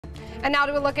And now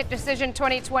to a look at Decision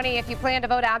 2020. If you plan to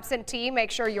vote absentee, make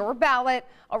sure your ballot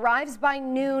arrives by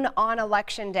noon on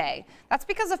Election Day. That's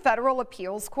because a federal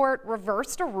appeals court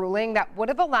reversed a ruling that would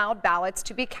have allowed ballots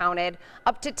to be counted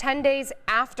up to 10 days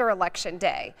after Election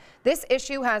Day. This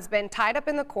issue has been tied up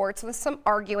in the courts with some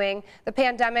arguing the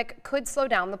pandemic could slow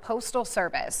down the Postal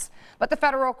Service. But the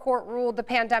federal court ruled the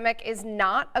pandemic is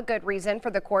not a good reason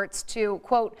for the courts to,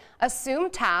 quote,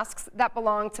 assume tasks that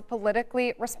belong to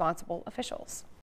politically responsible officials.